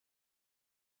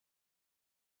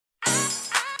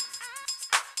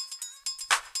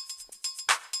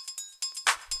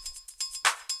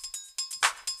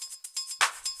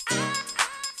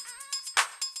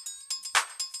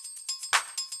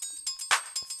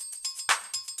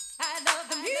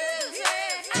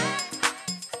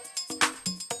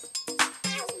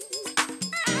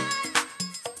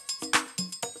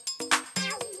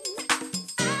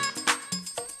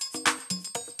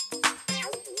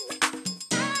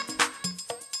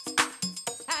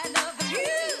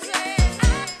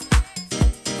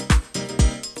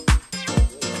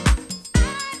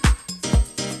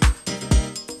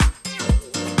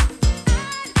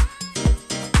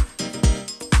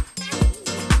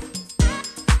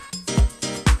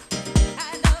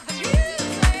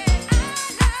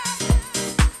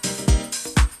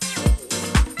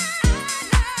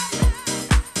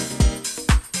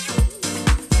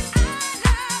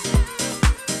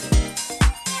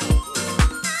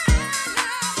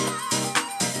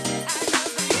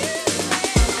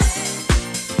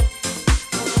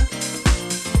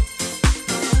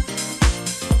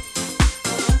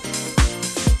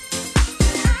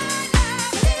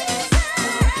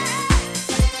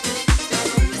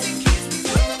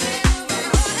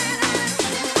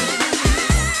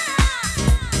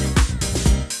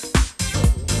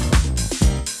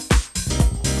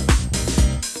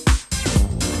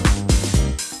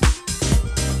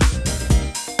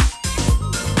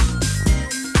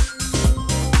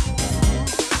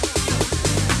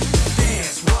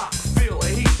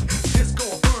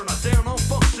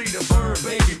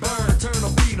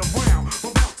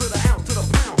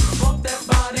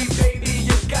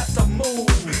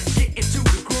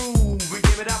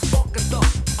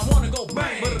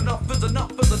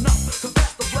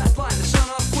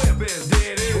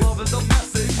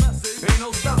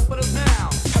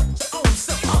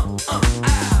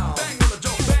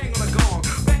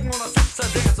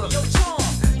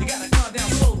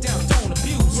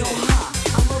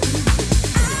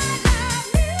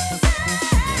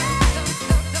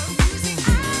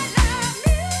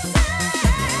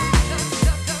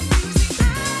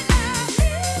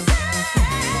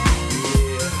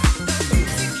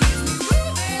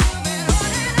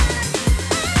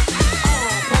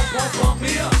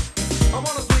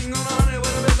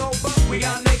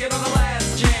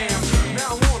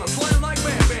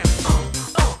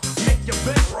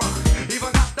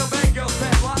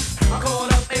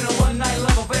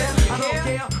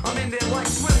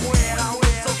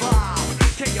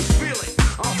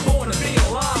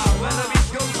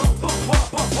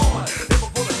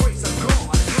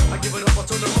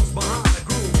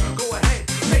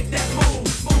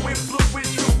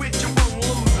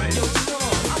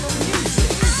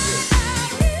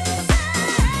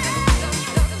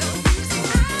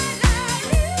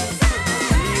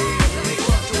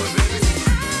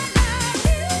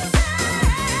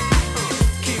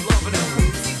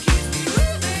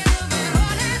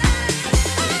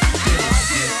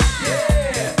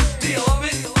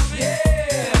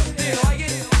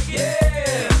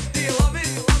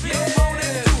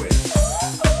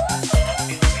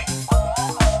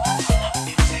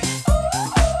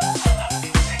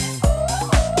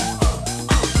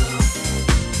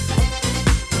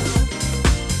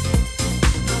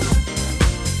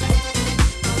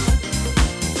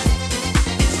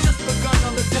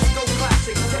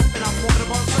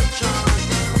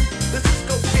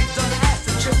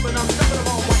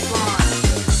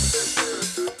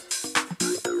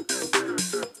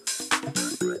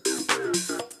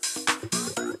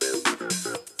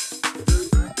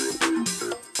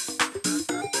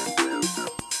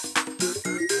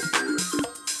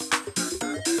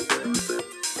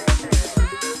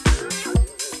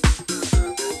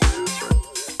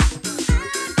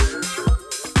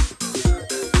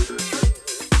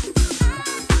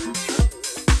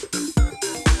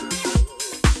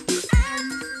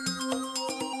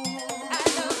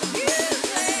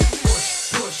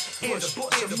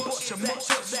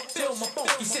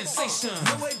sensation.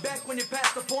 No way back when you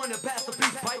pass the point and pass the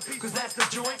peace pipe, cause that's the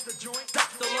joint. Stop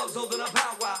the love's holding up,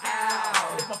 how wow,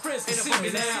 ow. If my friends can see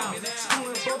me now,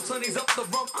 screwing bumps, honey's up the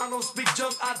rump. I don't speak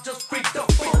junk, I just freak the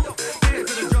funk.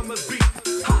 Dance to the drummer's beat,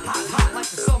 hot, hot, hot like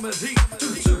the summer's heat.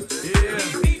 Toot, yeah.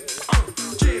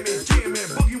 Jimmy,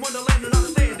 boogie wonderland and I'm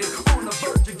standing on the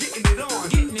verge of getting it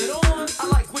on. I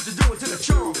like what you're doing to the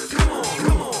charm.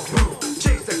 Come on,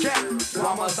 chase the cat.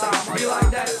 Why must I be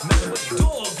like that? Messing with the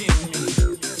dog in me.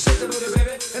 Shake the booty,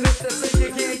 baby. And if they say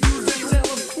you can't use it, tell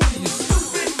them, what are you,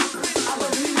 stupid? I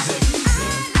love music.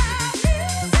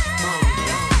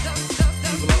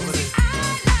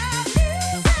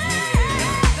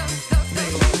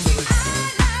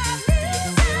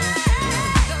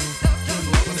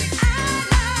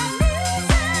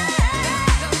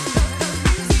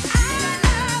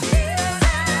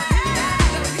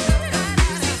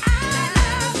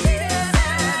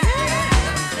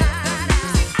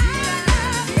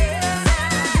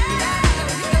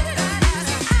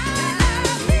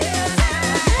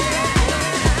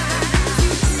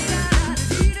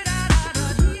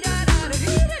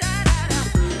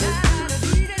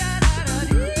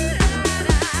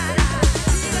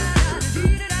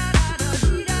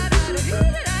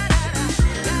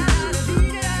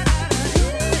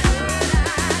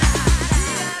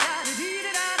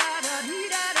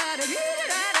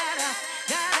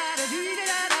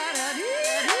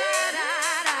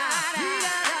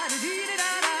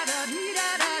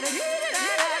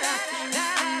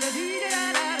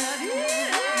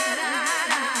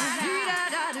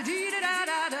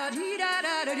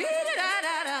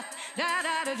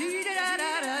 Heat it up.